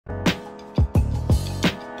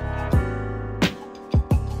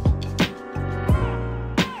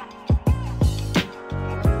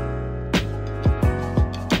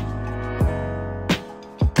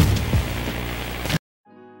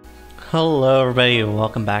Hello everybody,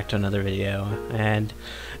 welcome back to another video. And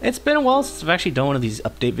it's been a while since I've actually done one of these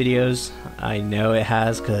update videos. I know it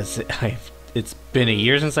has because it's been a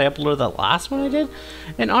year since I uploaded the last one I did.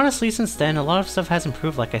 And honestly, since then, a lot of stuff has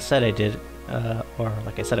improved like I said I did, or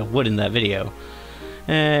like I said I would in that video.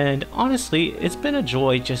 And honestly, it's been a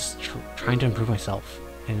joy just trying to improve myself.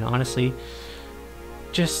 And honestly,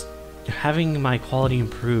 just having my quality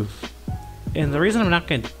improve. And the reason I'm not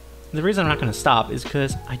going to stop is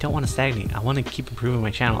because I don't want to stagnate. I want to keep improving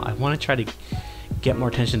my channel. I want to try to get more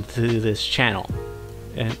attention to this channel.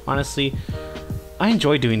 And honestly, I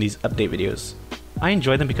enjoy doing these update videos. I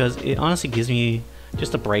enjoy them because it honestly gives me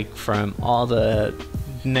just a break from all the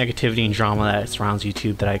negativity and drama that surrounds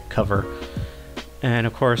YouTube that I cover. And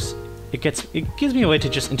of course, it gives me a way to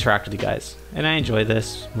just interact with you guys. And I enjoy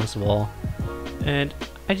this most of all. And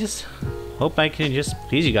I just hope I can just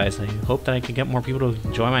please you guys. I hope that I can get more people to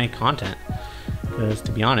enjoy my content, because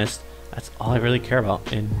to be honest, that's all I really care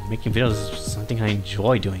about, and making videos is something I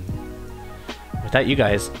enjoy doing. Without you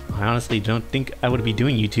guys, I honestly don't think I would be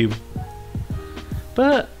doing YouTube.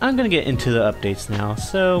 But I'm gonna get into the updates now.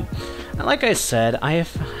 So like I said, I've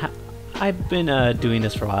been doing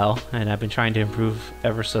this for a while, and I've been trying to improve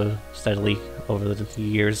ever so steadily over the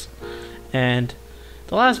years. And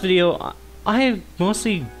the last video, I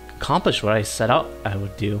mostly accomplished what I set out I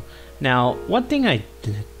would do. Now, one thing I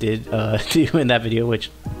did do in that video,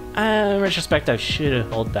 which in retrospect I should have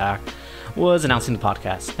held back, was announcing the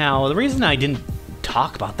podcast. Now, the reason I didn't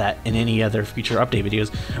talk about that in any other future update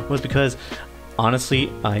videos was because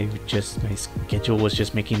honestly, my schedule was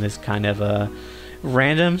just making this kind of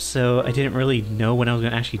random, so I didn't really know when I was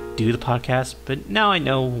going to actually do the podcast. But now I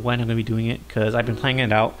know when I'm going to be doing it because I've been planning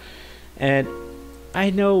it out, and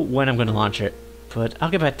I know when I'm going to launch it. But I'll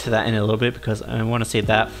get back to that in a little bit because I want to save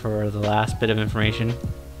that for the last bit of information.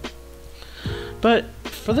 But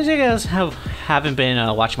for those of you guys who haven't been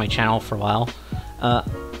watching my channel for a while,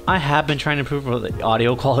 I have been trying to improve the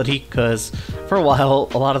audio quality, because for a while,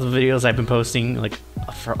 a lot of the videos I've been posting, like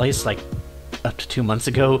for at least like up to 2 months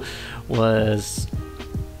ago, was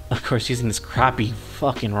of course using this crappy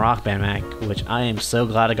fucking Rock Band mic, which I am so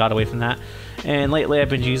glad I got away from that. And lately I've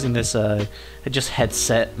been using this just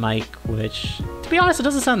headset mic, which, to be honest, it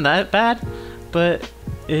doesn't sound that bad, but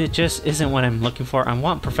it just isn't what I'm looking for. I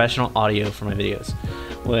want professional audio for my videos,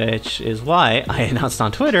 which is why I announced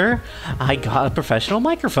on Twitter I got a professional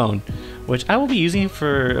microphone, which I will be using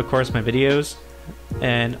for, of course, my videos.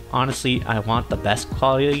 And honestly, I want the best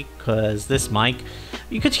quality, because this mic,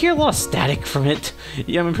 you could hear a lot of static from it.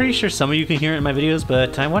 Yeah, I'm pretty sure some of you can hear it in my videos,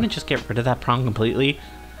 but I want to just get rid of that problem completely.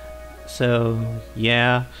 So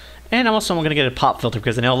yeah, and I'm also going to get a pop filter,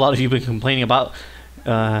 because I know a lot of you have been complaining about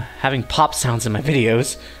having pop sounds in my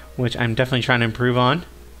videos, which I'm definitely trying to improve on.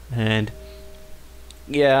 And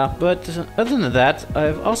yeah, but other than that,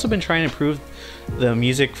 I've also been trying to improve the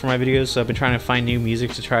music for my videos. So I've been trying to find new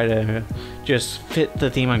music to try to just fit the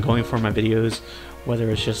theme I'm going for in my videos, whether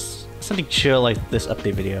it's just something chill like this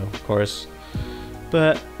update video, of course.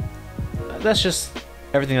 But that's just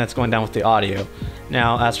everything that's going down with the audio.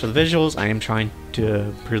 Now, as for the visuals, I am trying to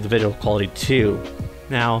improve the video quality too.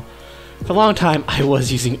 Now, for a long time, I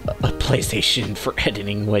was using a PlayStation for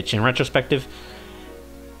editing, which in retrospective,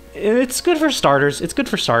 it's good for starters. It's good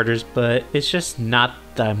for starters, but it's just not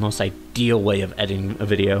the most ideal way of editing a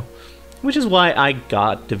video, which is why I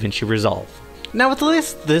got DaVinci Resolve. Now, with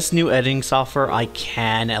this new editing software, I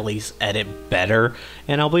can at least edit better,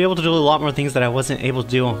 and I'll be able to do a lot more things that I wasn't able to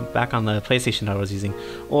do back on the PlayStation that I was using,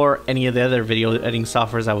 or any of the other video editing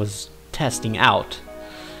softwares I was testing out.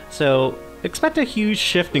 So expect a huge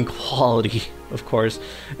shift in quality, of course,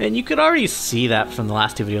 and you could already see that from the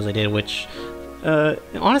last two videos I did, which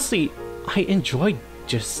honestly, I enjoyed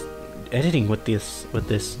just editing with this,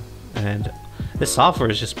 and this software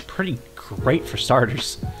is just pretty great for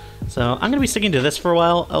starters. So I'm going to be sticking to this for a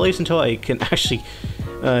while, at least until I can actually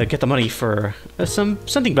get the money for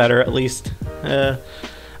something better, at least.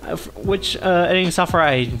 Which editing software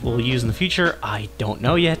I will use in the future, I don't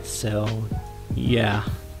know yet, so yeah.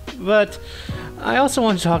 But I also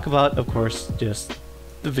want to talk about, of course, just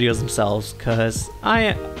the videos themselves, because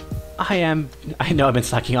I know I've been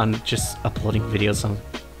slacking on just uploading videos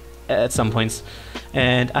at some points,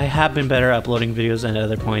 and I have been better uploading videos at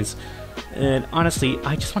other points. And honestly,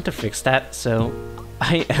 I just want to fix that, so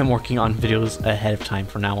I am working on videos ahead of time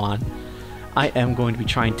from now on. I am going to be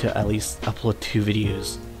trying to at least upload 2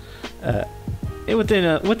 videos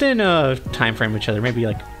within a time frame of each other, maybe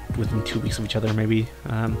like within 2 weeks of each other, maybe.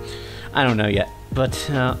 I don't know yet, but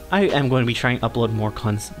I am going to be trying to upload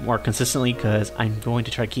more consistently, because I'm going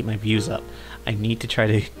to try to keep my views up. I need to try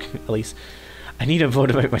to at least I need to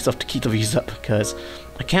motivate myself to keep the views up, because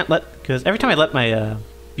because every time I let my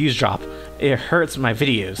views drop, it hurts my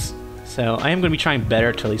videos. So I am going to be trying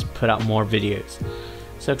better to at least put out more videos.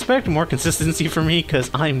 So expect more consistency from me, because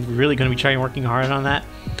I'm really going to be working hard on that.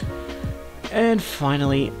 And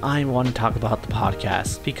finally, I want to talk about the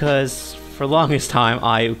podcast, because for the longest time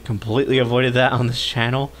I completely avoided that on this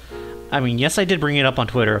channel. I mean, yes, I did bring it up on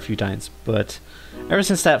Twitter a few times, but ever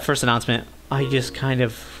since that first announcement, I just kind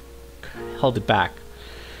of held it back.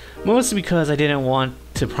 Mostly because I didn't want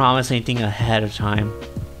to promise anything ahead of time.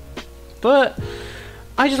 But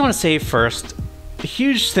I just want to say first, a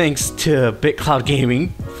huge thanks to BitCloud Gaming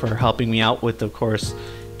for helping me out with, of course,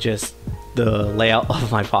 just the layout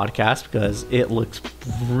of my podcast, because it looks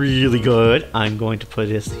really good. I'm going to put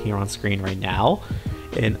this here on screen right now,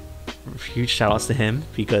 and huge shout outs to him,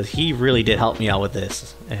 because he really did help me out with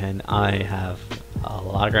this, and I have a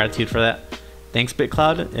lot of gratitude for that. Thanks,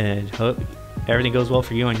 BitCloud, and hope everything goes well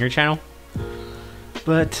for you on your channel.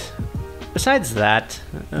 But besides that,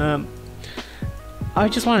 I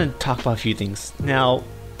just want to talk about a few things. Now,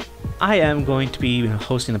 I am going to be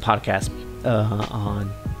hosting the podcast on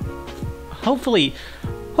hopefully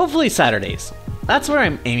Saturdays. That's where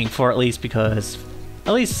I'm aiming for, at least, because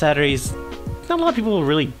at least Saturdays, not a lot of people will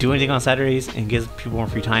really do anything on Saturdays, and gives people more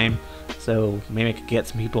free time. So maybe I could get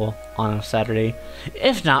some people on a Saturday.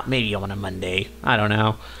 If not, maybe on a Monday. I don't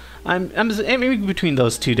know. I'm aiming between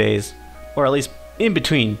those 2 days, or at least in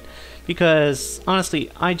between, because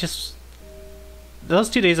honestly, those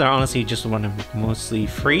 2 days are honestly just when I'm mostly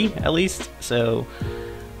free, at least. So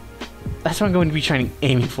that's what I'm going to be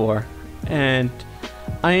aiming for. And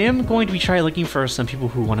I am going to be looking for some people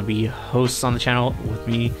who want to be hosts on the channel with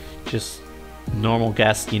me, just normal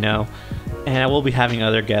guests, you know. And I will be having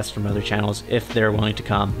other guests from other channels if they're willing to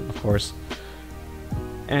come, of course.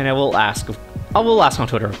 And I will ask on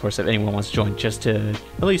Twitter, of course, if anyone wants to join, just to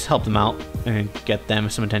at least help them out and get them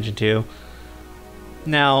some attention too.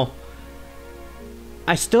 Now,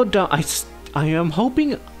 I still don't. I'm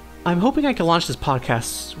hoping I can launch this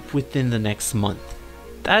podcast within the next month.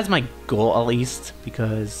 That is my goal, at least,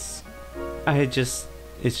 because it's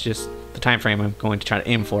just the time frame I'm going to try to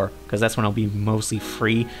aim for, because that's when I'll be mostly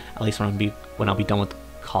free, at least when I'll be done with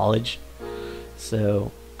college.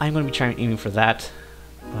 So I'm going to be aiming for that.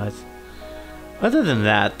 But other than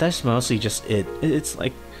that, that's mostly just it. It's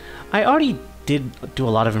like I already did do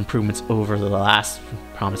a lot of improvements over the last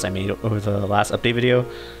promise I made over the last update video,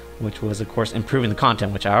 which was, of course, improving the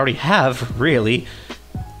content, which I already have, really.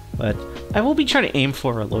 But I will be trying to aim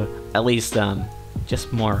for at least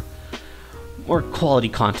just more quality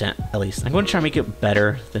content, at least. I'm going to try to make it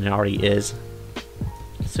better than it already is.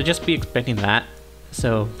 So just be expecting that.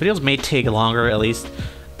 So videos may take longer, at least,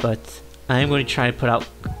 but I am going to try to put out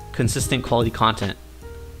consistent quality content.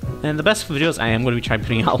 And the best videos I am going to be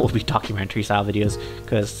putting out will be documentary style videos,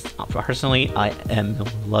 because personally I am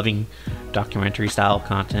loving documentary style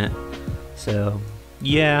content. So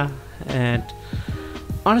yeah, and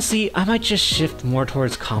honestly, I might just shift more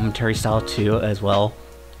towards commentary style too as well.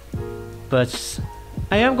 But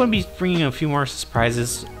I am going to be bringing a few more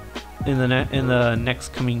surprises in the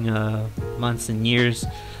next coming months and years,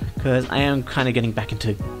 because I am kind of getting back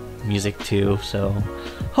into music too. So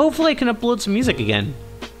hopefully I can upload some music again.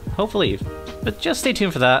 Hopefully, but just stay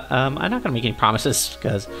tuned for that. I'm not going to make any promises,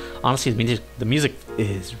 because honestly, the music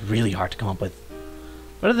is really hard to come up with.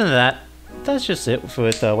 But other than that, that's just it with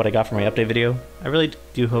what I got for my update video. I really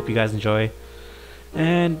do hope you guys enjoy.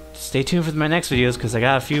 And stay tuned for my next videos, because I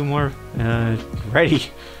got a few more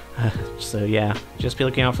ready. So yeah, just be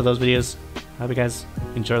looking out for those videos. Hope you guys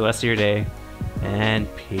enjoy the rest of your day. And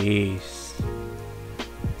peace.